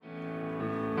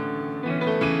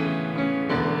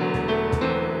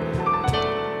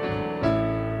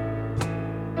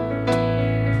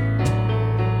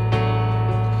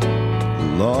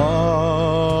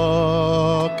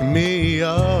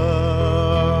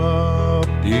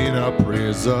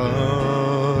rise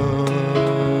up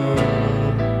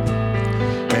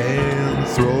and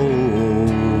throw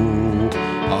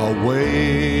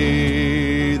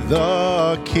away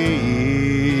the key.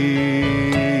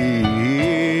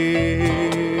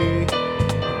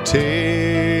 Take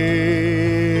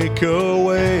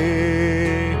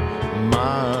away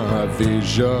my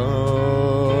vision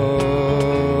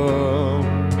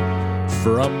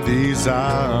from these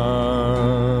eyes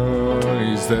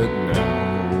that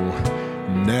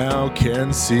now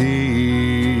can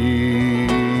see.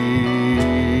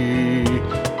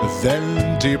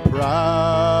 Then deprive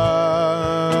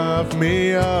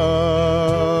me of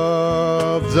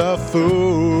the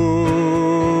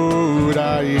food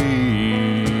I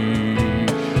eat,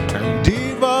 and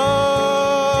even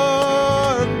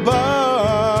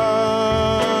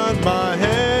bind my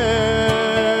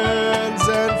hands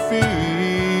and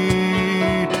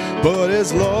feet. But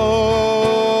as long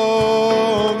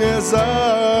as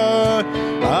I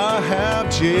have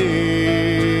Jesus,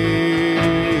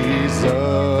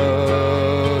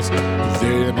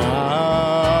 then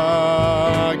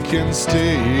I can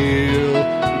still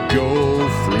go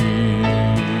free.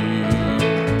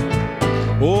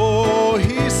 Oh,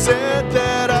 he said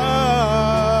that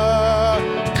I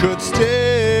could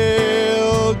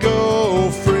still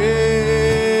go free.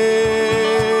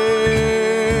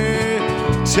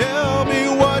 Tell me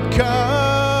what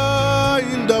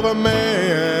kind of a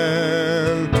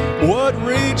man would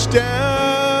reach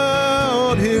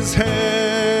down his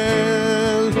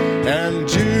hand and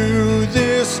do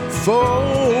this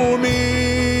for me,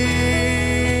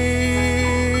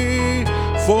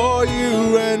 for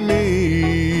you and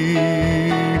me,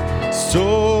 so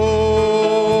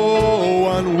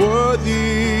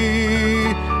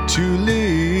unworthy to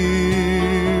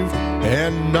live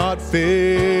and not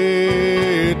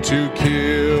fit to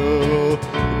kill,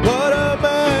 but a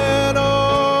man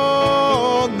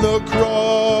on the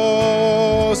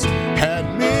cross had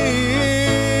me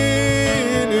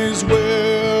in his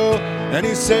will, and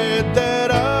he said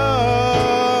that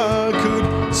I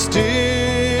could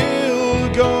still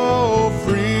go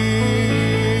free.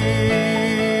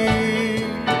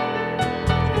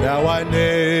 Now I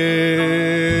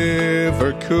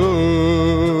never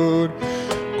could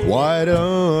quite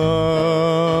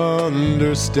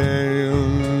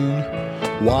understand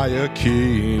why a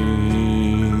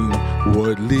king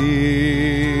would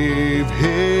leave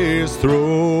his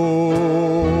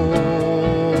throne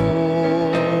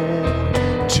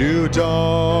to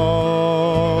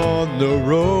don the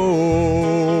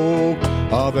robe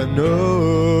of an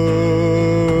earthly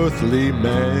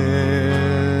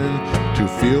man, to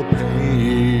feel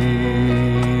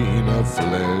pain of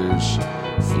flesh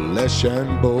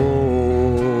and bone,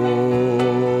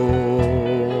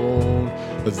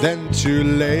 then to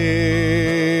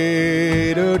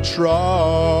later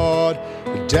trod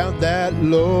down that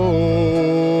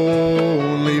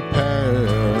lonely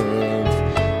path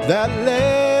that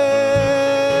led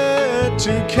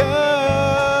to Calvary,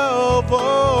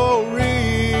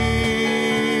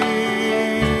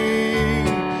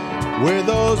 where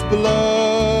those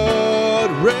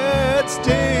blood-red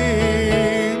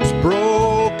stains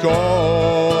broke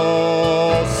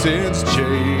all sin's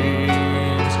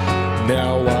chains.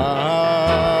 Now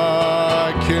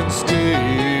I can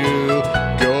still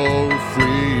go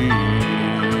free.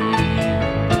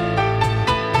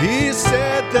 He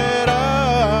said that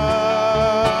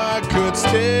I could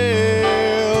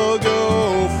still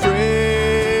go free.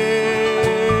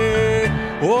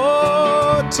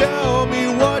 Oh, tell me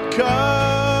what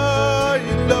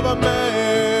kind of a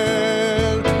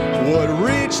man would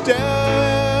reach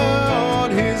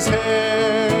down his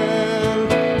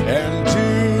hand and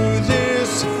do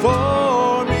this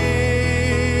for me,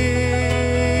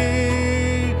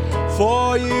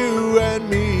 for you and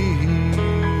me,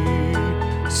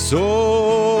 so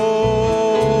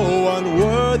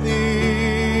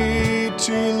unworthy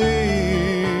to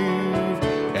live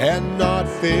and not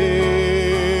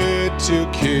fit to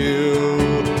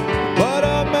kill, but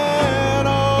a man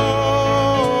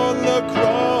on the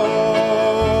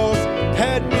cross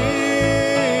had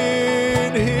me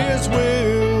in his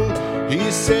will.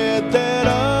 He said that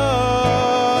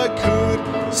I could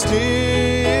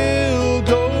still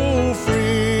go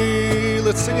free.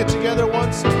 Let's sing it together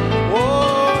once.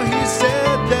 Oh, he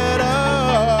said that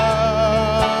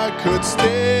I could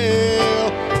still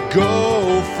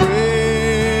go free.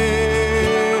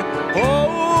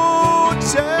 Oh,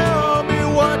 tell me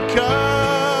what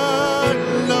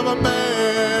kind of a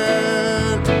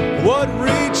man would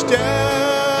reach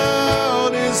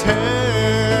down his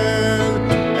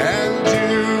hand and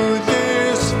do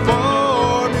this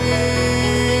for me,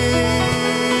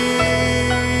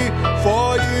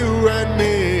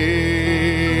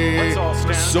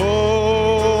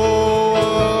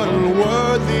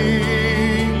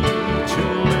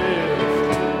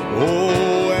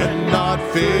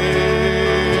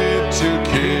 fit to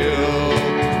kill,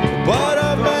 but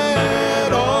a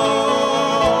man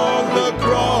on the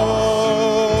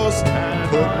cross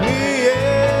put me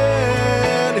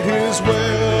in his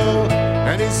will,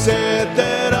 and he said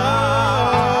that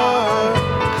I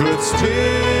could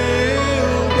still